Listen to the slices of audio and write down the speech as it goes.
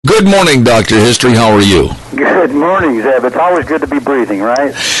Good morning, Dr. History. How are you? Good morning, Zeb. It's always good to be breathing,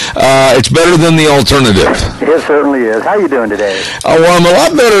 right? It's better than the alternative. It certainly is. How are you doing today? Well, I'm a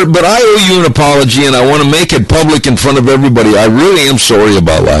lot better, but I owe you an apology, and I want to make it public in front of everybody. I really am sorry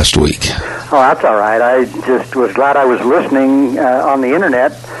about last week. Oh, that's all right. I just was glad I was listening on the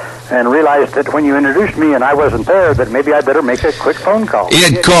Internet and realized that when you introduced me and I wasn't there, that maybe I better make a quick phone call.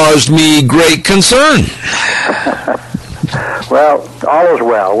 It caused me great concern. Well, all is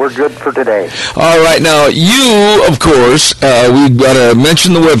well. We're good for today. All right. Now, you, of course, we've got to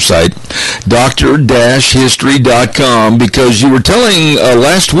mention the website, dr-history.com, because you were telling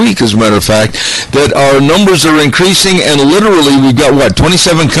last week, as a matter of fact, that our numbers are increasing, and literally we've got,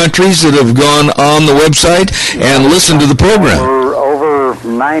 27 countries that have gone on the website and listened to the program. We're over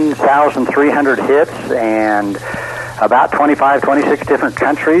 9,300 hits, and about 25, 26 different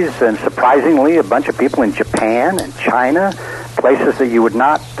countries, and surprisingly, a bunch of people in Japan and China, places that you would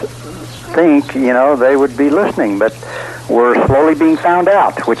not think, they would be listening, but we're slowly being found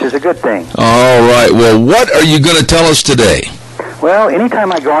out, which is a good thing. All right. Well, what are you going to tell us today? Well,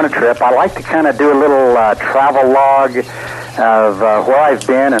 anytime I go on a trip, I like to kind of do a little travel log of where I've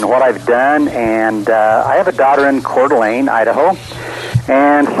been and what I've done, and I have a daughter in Coeur d'Alene, Idaho.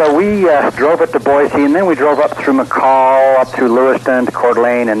 And so we drove up to Boise, and then we drove up through McCall, up through Lewiston to Coeur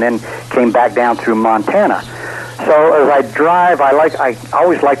d'Alene, and then came back down through Montana. So as I drive, I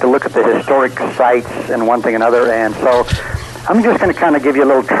always like to look at the historic sites and one thing and another, and so I'm just going to kind of give you a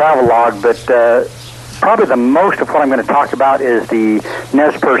little travel log, but probably the most of what I'm going to talk about is the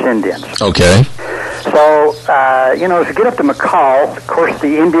Nez Perce Indians. Okay. So, as you get up to McCall, of course,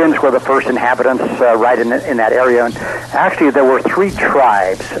 the Indians were the first inhabitants right in that area. And actually, there were three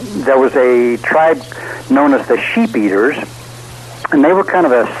tribes. There was a tribe known as the Sheep Eaters, and they were kind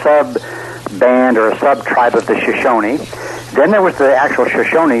of a sub-band or a sub-tribe of the Shoshone. Then there was the actual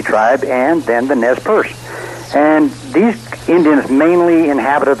Shoshone tribe, and then the Nez Perce. And these Indians mainly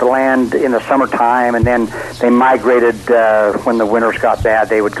inhabited the land in the summertime, and then they migrated when the winters got bad.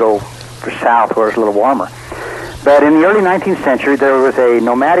 They would go south where it's a little warmer. But in the early 19th century, there was a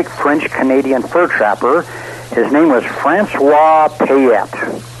nomadic French-Canadian fur trapper. His name was Francois Payette,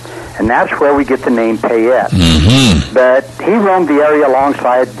 and that's where we get the name Payette. Mm-hmm. But he roamed the area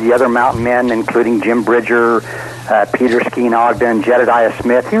alongside the other mountain men, including Jim Bridger, Peter Skeen Ogden, Jedediah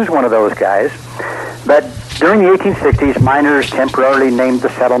Smith. He was one of those guys. But during the 1860s, miners temporarily named the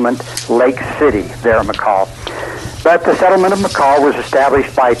settlement Lake City there at McCall. But the settlement of McCall was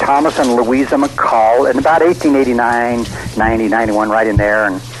established by Thomas and Louisa McCall in about 1889, 90, 91, right in there.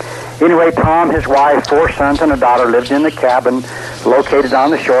 And anyway, Tom, his wife, 4 sons, and a daughter lived in the cabin located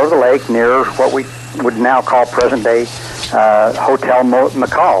on the shore of the lake near what we would now call present-day Hotel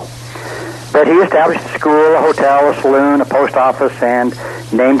McCall. But he established a school, a hotel, a saloon, a post office, and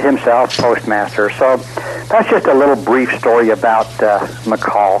named himself postmaster. So that's just a little brief story about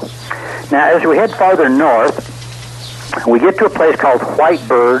McCall. Now, as we head farther north, we get to a place called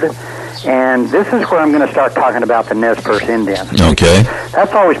Whitebird, and this is where I'm going to start talking about the Nez Perce Indians. Okay.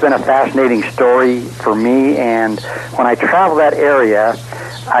 That's always been a fascinating story for me, and when I travel that area,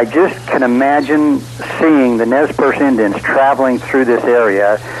 I just can imagine seeing the Nez Perce Indians traveling through this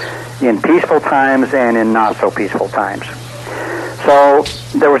area in peaceful times and in not-so-peaceful times. So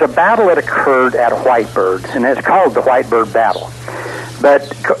there was a battle that occurred at Whitebird, and it's called the Whitebird Battle.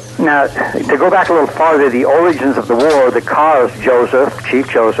 But now, to go back a little farther, the origins of the war that caused Chief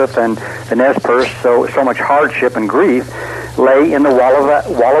Joseph, and the Nez Perce so much hardship and grief lay in the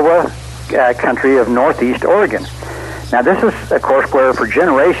Wallowa country of northeast Oregon. Now, this is, of course, where for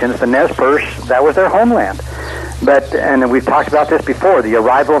generations the Nez Perce, that was their homeland. But, and we've talked about this before, the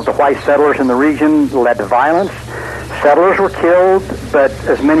arrival of the white settlers in the region led to violence. Settlers were killed, but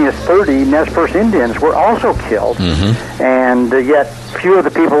as many as 30 Nez Perce Indians were also killed. Mm-hmm. And yet few of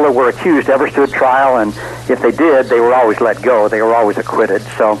the people that were accused ever stood trial, and if they did, they were always let go. They were always acquitted.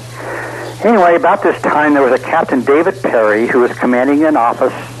 So anyway, about this time, there was a Captain David Perry who was commanding an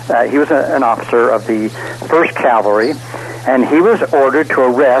office. He was an officer of the 1st Cavalry, and he was ordered to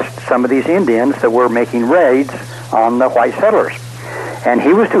arrest some of these Indians that were making raids on the white settlers. And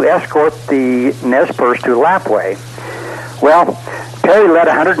he was to escort the Nez Perce to Lapwai. Well, Perry led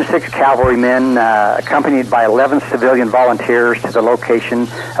 106 cavalrymen, accompanied by 11 civilian volunteers, to the location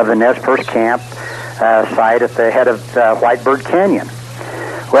of the Nez Perce camp site at the head of Whitebird Canyon.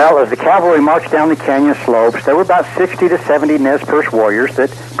 Well, as the cavalry marched down the canyon slopes, there were about 60 to 70 Nez Perce warriors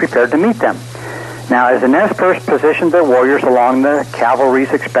that prepared to meet them. Now, as the Nez Perce positioned their warriors along the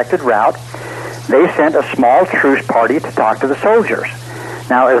cavalry's expected route, they sent a small truce party to talk to the soldiers.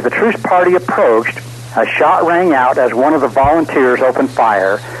 Now, as the truce party approached, a shot rang out as one of the volunteers opened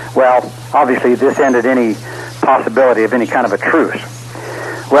fire Well, obviously this ended any possibility of any kind of a truce.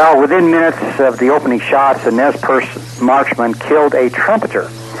 Well, within minutes of the opening shots, the Nez Perce marksman killed a trumpeter.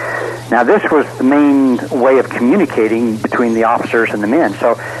 Now, this was the main way of communicating between the officers and the men,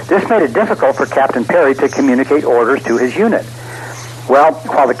 so this made it difficult for Captain Perry to communicate orders to his unit. Well,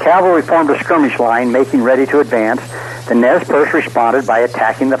 while the cavalry formed a skirmish line, making ready to advance, the Nez Perce responded by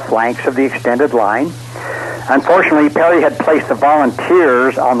attacking the flanks of the extended line. Unfortunately, Perry had placed the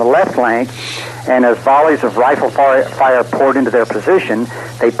volunteers on the left flank, and as volleys of rifle fire poured into their position,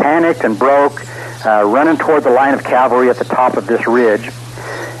 they panicked and broke, running toward the line of cavalry at the top of this ridge.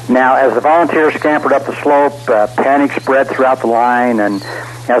 Now, as the volunteers scampered up the slope, panic spread throughout the line, and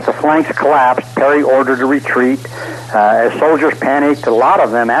as the flanks collapsed, Perry ordered a retreat. As soldiers panicked, a lot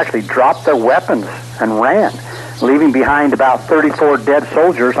of them actually dropped their weapons and ran, leaving behind about 34 dead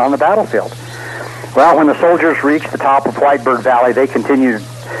soldiers on the battlefield. Well, when the soldiers reached the top of Whitebird Valley, they continued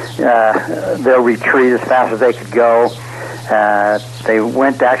their retreat as fast as they could go. They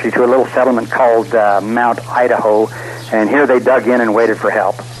went actually to a little settlement called Mount Idaho, and here they dug in and waited for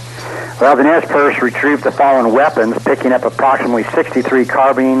help. Well, the Nez Perce retrieved the fallen weapons, picking up approximately 63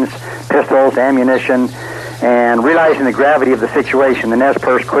 carbines, pistols, ammunition, and realizing the gravity of the situation, the Nez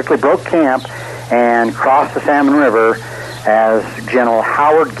Perce quickly broke camp and crossed the Salmon River as General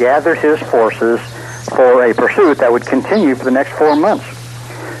Howard gathered his forces for a pursuit that would continue for the next 4 months.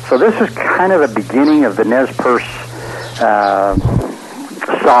 So this is kind of the beginning of the Nez Perce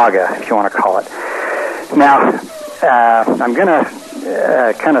saga, if you want to call it. Now, I'm going to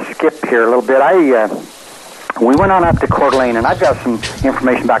kind of skip here a little bit. We went on up to Coeur d'Alene, and I've got some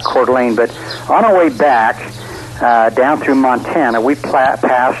information about Coeur d'Alene, but on our way back down through Montana, we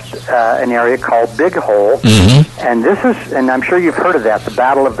passed an area called Big Hole, and this is, and I'm sure you've heard of that, the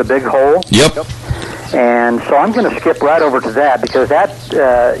Battle of the Big Hole. Yep. And so I'm going to skip right over to that, because that,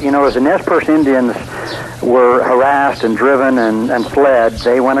 as the Nez Perce Indians were harassed and driven and fled,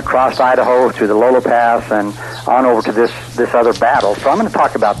 they went across Idaho through the Lolo Pass and on over to this other battle. So I'm going to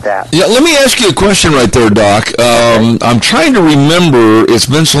talk about that. Yeah, let me ask you a question right there, Doc. I'm trying to remember, it's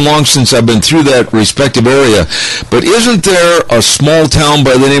been so long since I've been through that respective area, but isn't there a small town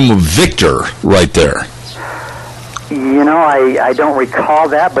by the name of Victor right there? I don't recall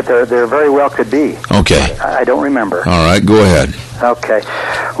that, but there very well could be. Okay. I don't remember. All right, go ahead. Okay.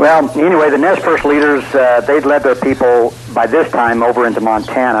 Well, anyway, the Nez Perce leaders, they'd led their people by this time over into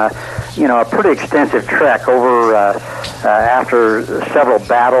Montana, a pretty extensive trek over after several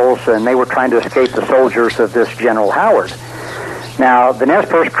battles, and they were trying to escape the soldiers of this General Howard. Now, the Nez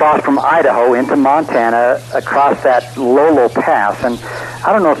Perce crossed from Idaho into Montana across that Lolo Pass, and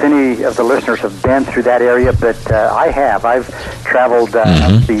I don't know if any of the listeners have been through that area, but I have. I've traveled up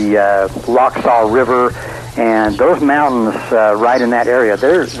the Locksaw River, and those mountains right in that area,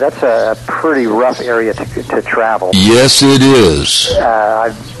 that's a pretty rough area to travel. Yes, it is.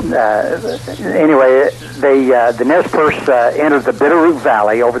 Anyway, the Nez Perce entered the Bitterroot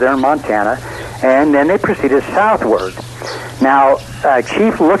Valley over there in Montana, and then they proceeded southward. Now,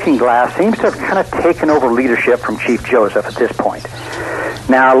 Chief Looking Glass seems to have kind of taken over leadership from Chief Joseph at this point.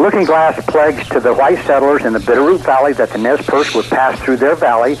 Now, Looking Glass pledged to the white settlers in the Bitterroot Valley that the Nez Perce would pass through their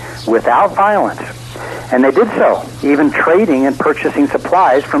valley without violence. And they did so, even trading and purchasing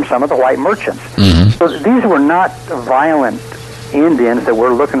supplies from some of the white merchants. So these were not violent Indians that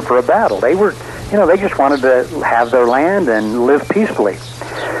were looking for a battle. They were, they just wanted to have their land and live peacefully.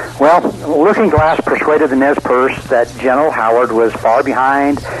 Well, Looking Glass persuaded the Nez Perce that General Howard was far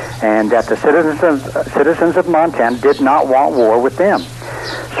behind and that the citizens of Montana did not want war with them.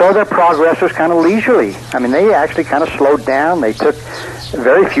 So their progress was kind of leisurely. I mean, they actually kind of slowed down. They took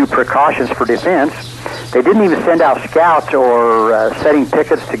very few precautions for defense. They didn't even send out scouts or setting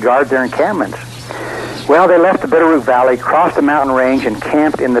pickets to guard their encampments. Well, they left the Bitterroot Valley, crossed the mountain range, and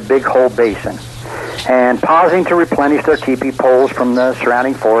camped in the Big Hole Basin. And pausing to replenish their teepee poles from the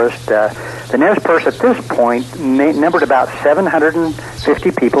surrounding forest, the Nez Perce at this point numbered about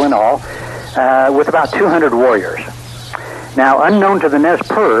 750 people in all, with about 200 warriors. Now, unknown to the Nez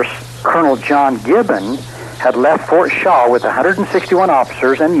Perce, Colonel John Gibbon had left Fort Shaw with 161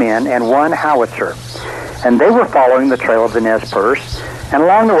 officers and men and one howitzer. And they were following the trail of the Nez Perce, and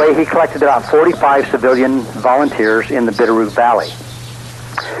along the way he collected about 45 civilian volunteers in the Bitterroot Valley.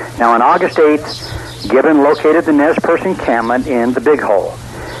 Now, on August 8th, Gibbon located the Nez Perce encampment in the Big Hole.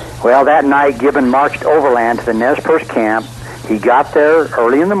 Well, that night, Gibbon marched overland to the Nez Perce camp. He got there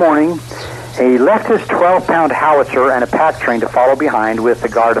early in the morning, and he left his 12-pound howitzer and a pack train to follow behind with a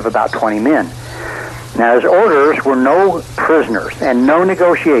guard of about 20 men. Now, his orders were no prisoners and no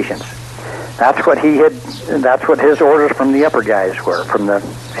negotiations. That's what his orders from the upper guys were, from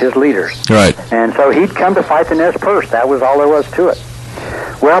his leaders. Right. And so he'd come to fight the Nez Perce. That was all there was to it.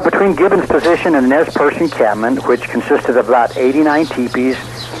 Well, between Gibbon's position and the Nez Perce encampment, which consisted of about 89 teepees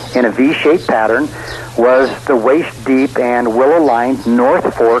in a V-shaped pattern, was the waist-deep and willow-lined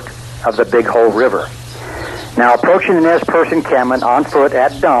North Fork of the Big Hole River. Now, approaching the Nez Perce encampment on foot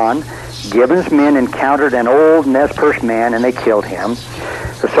at dawn, Gibbon's men encountered an old Nez Perce man, and they killed him.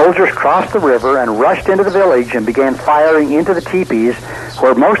 The soldiers crossed the river and rushed into the village and began firing into the teepees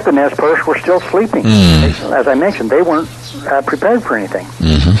where most of the Nez Perce were still sleeping. As I mentioned, they weren't prepared for anything.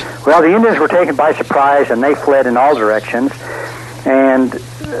 Well, the Indians were taken by surprise, and they fled in all directions. And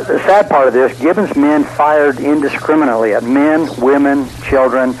the sad part of this, Gibbon's men fired indiscriminately at men, women,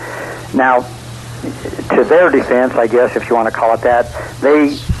 children. Now, to their defense, I guess, if you want to call it that,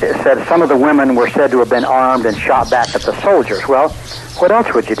 they said some of the women were said to have been armed and shot back at the soldiers. Well, what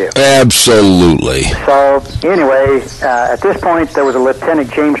else would you do? Absolutely. So, anyway, at this point, there was a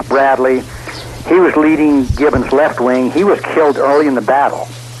Lieutenant James Bradley. He was leading Gibbon's left wing. He was killed early in the battle.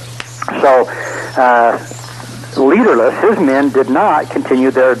 So, leaderless, his men did not continue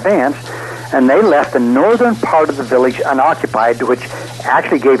their advance, and they left the northern part of the village unoccupied, which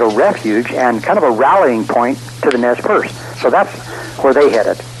actually gave a refuge and kind of a rallying point to the Nez Perce. So that's where they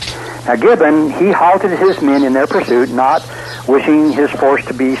headed. Now, Gibbon, he halted his men in their pursuit, not wishing his force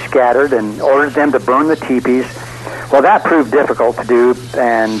to be scattered, and ordered them to burn the teepees. Well, that proved difficult to do,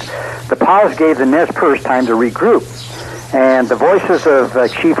 and the pause gave the Nez Perce time to regroup. And the voices of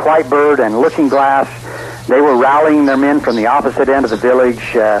Chief Whitebird and Looking Glass, they were rallying their men from the opposite end of the village,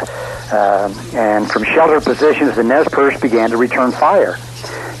 and from sheltered positions, the Nez Perce began to return fire.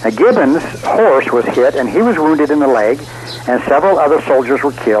 Now, Gibbon's horse was hit, and he was wounded in the leg, and several other soldiers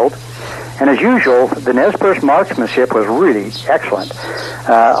were killed. And as usual, the Nez Perce marksmanship was really excellent.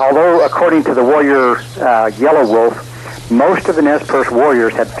 Although, according to the warrior Yellow Wolf, most of the Nez Perce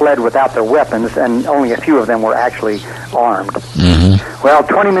warriors had fled without their weapons, and only a few of them were actually armed. Well,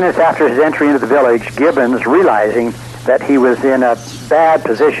 20 minutes after his entry into the village, Gibbons, realizing that he was in a bad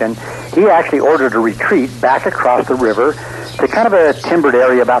position, he actually ordered a retreat back across the river to kind of a timbered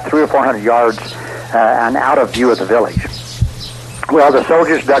area about 300 or 400 yards and out of view of the village. Well, the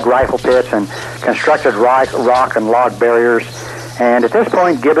soldiers dug rifle pits and constructed rock and log barriers, and at this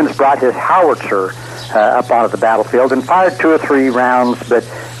point, Gibbons brought his howitzer up onto the battlefield and fired 2 or 3 rounds, but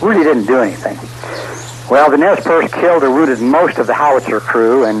really didn't do anything. Well, the Nez Perce killed or wounded most of the howitzer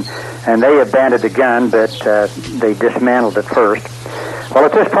crew, and they abandoned the gun, but they dismantled it first. Well,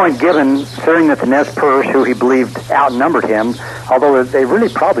 at this point, Gibbon, fearing that the Nez Perce, who he believed outnumbered him, although they really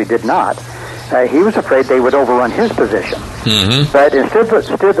probably did not, he was afraid they would overrun his position. But instead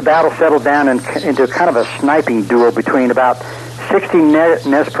the battle settled down into kind of a sniping duel between about 60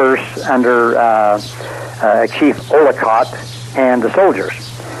 Nez Perce under Chief Ollicott and the soldiers.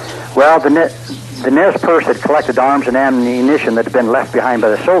 Well, the Nez Perce had collected arms and ammunition that had been left behind by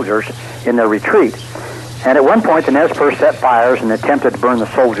the soldiers in their retreat. And at one point, the Nez Perce set fires and attempted to burn the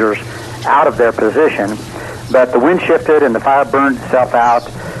soldiers out of their position. But the wind shifted and the fire burned itself out.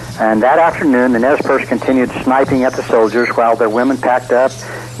 And that afternoon, the Nez Perce continued sniping at the soldiers while their women packed up,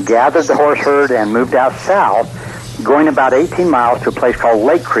 gathered the horse herd, and moved out south, going about 18 miles to a place called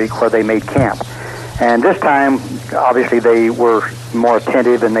Lake Creek where they made camp. And this time, obviously, they were more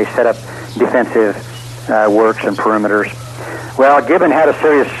attentive and they set up defensive works and perimeters. Well, Gibbon had a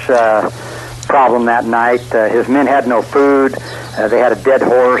serious problem that night. His men had no food. They had a dead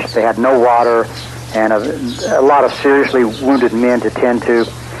horse. They had no water, and a lot of seriously wounded men to tend to.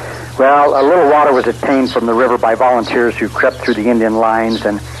 Well, a little water was obtained from the river by volunteers who crept through the Indian lines,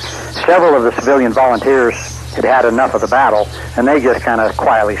 and several of the civilian volunteers had had enough of the battle, and they just kind of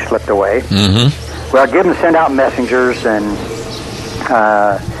quietly slipped away. Well, Gibbon sent out messengers, and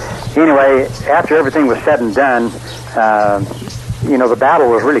anyway, after everything was said and done, the battle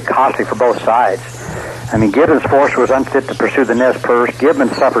was really costly for both sides. I mean, Gibbon's force was unfit to pursue the Nez Perce. Gibbon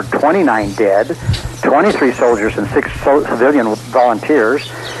suffered 29 dead, 23 soldiers and 6 civilian volunteers,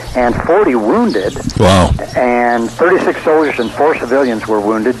 and 40 wounded. Wow. And 36 soldiers and 4 civilians were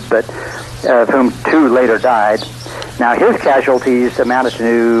wounded, but of whom 2 later died. Now, his casualties amounted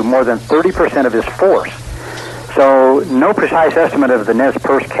to more than 30% of his force. So no precise estimate of the Nez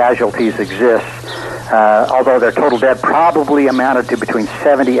Perce casualties exists, although their total dead probably amounted to between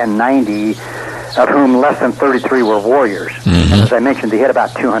 70 and 90, of whom less than 33 were warriors. And as I mentioned, they had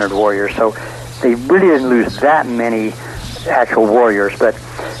about 200 warriors, so they really didn't lose that many actual warriors. But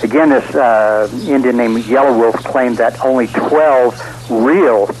again, this Indian named Yellow Wolf claimed that only 12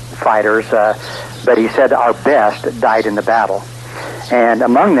 real fighters, but he said our best, died in the battle. And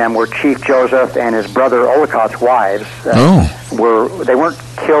among them were Chief Joseph and his brother Ollicott's wives. They weren't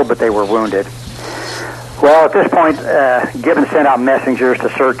killed, but they were wounded. Well, at this point, Gibbon sent out messengers to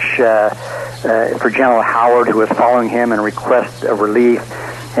search for General Howard, who was following him, and request of relief.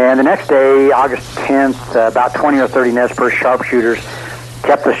 And the next day, August 10th, about 20 or 30 Nez Perce sharpshooters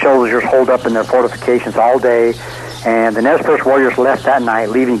kept the soldiers holed up in their fortifications all day. And the Nez Perce warriors left that night,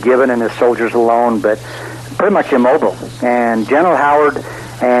 leaving Gibbon and his soldiers alone, but pretty much immobile. And General Howard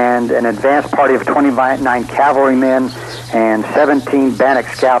and an advance party of 29 cavalrymen and 17 Bannock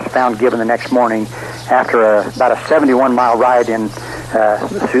scouts found Gibbon the next morning after about a 71-mile ride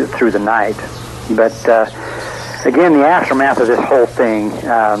through the night. But again, the aftermath of this whole thing,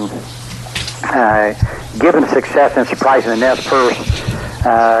 Gibbon's success in surprising the Nez Perce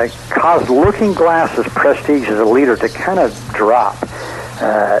caused Looking Glass's prestige as a leader to kind of drop.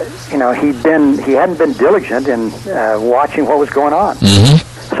 He hadn't been diligent in watching what was going on.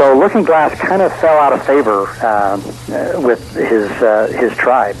 Mm-hmm. So Looking Glass kind of fell out of favor with his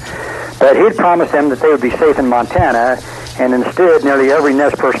tribe. But he had promised them that they would be safe in Montana, and instead nearly every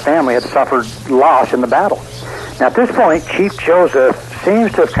Nez Perce family had suffered loss in the battle. Now at this point, Chief Joseph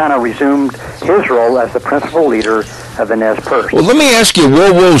seems to have kind of resumed his role as the principal leader of the Nez Perce. Well, let me ask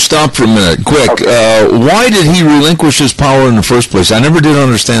you, stop for a minute, quick. Okay. Why did he relinquish his power in the first place? I never did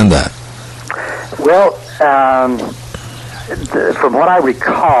understand that. Well, from what I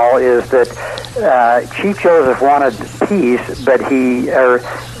recall is that Chief Joseph wanted peace, but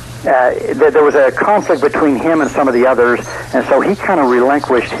there was a conflict between him and some of the others, and so he kind of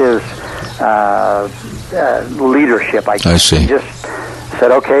relinquished his leadership, I guess. I see. He just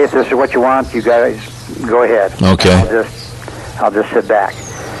said, okay, if this is what you want, you guys go ahead. Okay. I'll just sit back.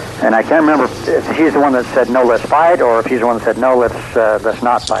 And I can't remember if he's the one that said, no, let's fight, or if he's the one that said, no, let's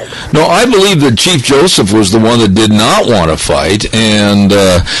not fight. No, I believe that Chief Joseph was the one that did not want to fight, and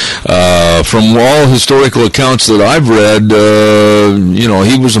from all historical accounts that I've read,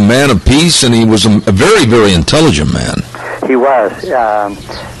 he was a man of peace, and he was a very, very intelligent man. He was.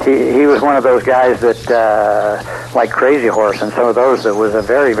 He was one of those guys that, like Crazy Horse and some of those, that was a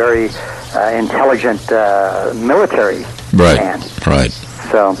very, very intelligent military man. Right.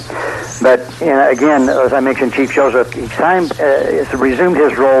 So, but again, as I mentioned, Chief Joseph resumed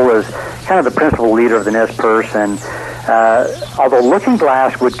his role as kind of the principal leader of the Nez Perce, and although Looking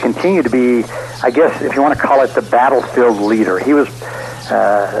Glass would continue to be, I guess, if you want to call it, the battlefield leader, he was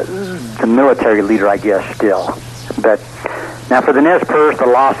the military leader, I guess, still. But now for the Nez Perce, the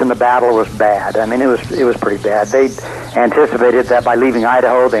loss in the battle was bad. I mean, it was pretty bad. They anticipated that by leaving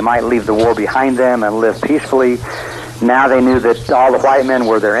Idaho, they might leave the war behind them and live peacefully. Now they knew that all the white men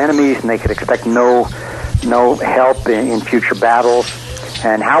were their enemies, and they could expect no help in future battles.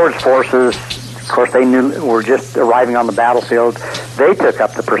 And Howard's forces, of course, they knew were just arriving on the battlefield. They took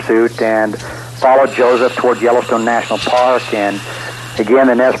up the pursuit and followed Joseph toward Yellowstone National Park. And again,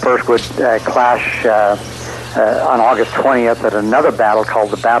 the Nez Perce would clash on August 20th at another battle called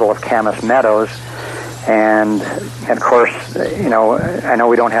the Battle of Camas Meadows. And of course, I know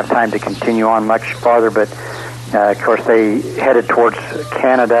we don't have time to continue on much farther, but of course, they headed towards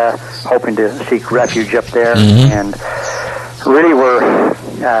Canada, hoping to seek refuge up there, and really were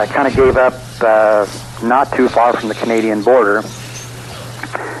kind of gave up not too far from the Canadian border.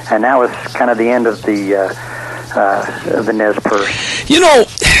 And that was kind of the end of the Nez Perce.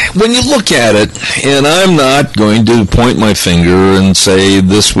 When you look at it, and I'm not going to point my finger and say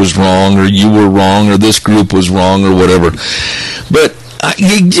this was wrong, or you were wrong, or this group was wrong, or whatever, but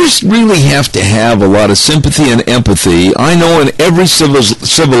you just really have to have a lot of sympathy and empathy. I know in every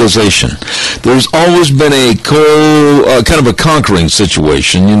civilization, there's always been a kind of a conquering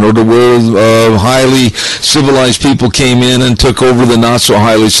situation, to where highly civilized people came in and took over the not so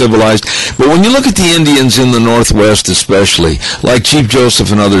highly civilized. But when you look at the Indians in the Northwest especially, like Chief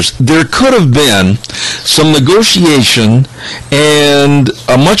Joseph and others, there could have been some negotiation and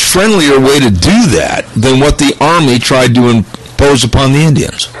a much friendlier way to do that than what the Army tried to impose upon the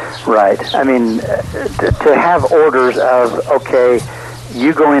Indians. Right. I mean, to have orders of, okay,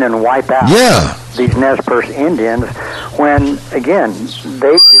 you go in and wipe out these Nez Perce Indians, when, again,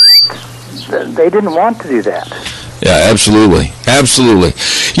 they didn't want to do that. Yeah, absolutely. Absolutely.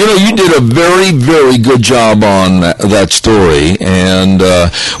 You did a very, very good job on that story. And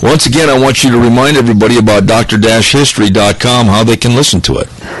once again, I want you to remind everybody about dr-history.com, how they can listen to it.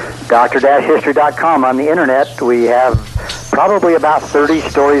 dr-history.com on the internet. We have probably about 30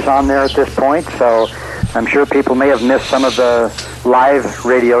 stories on there at this point, so I'm sure people may have missed some of the live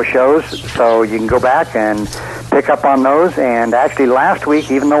radio shows, so you can go back and pick up on those. And actually last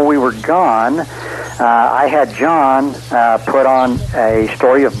week, even though we were gone, I had John put on a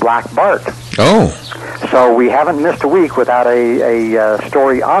story of Black Bart. Oh. So we haven't missed a week without a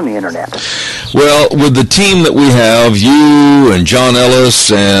story on the Internet. Well, with the team that we have, you and John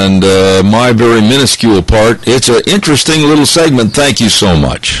Ellis and my very minuscule part, it's an interesting little segment. Thank you so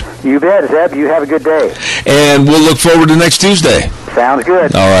much. You bet, Zeb. You have a good day. And we'll look forward to next Tuesday. Sounds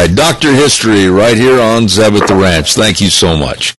good. All right. Dr. History right here on Zeb at the Ranch. Thank you so much.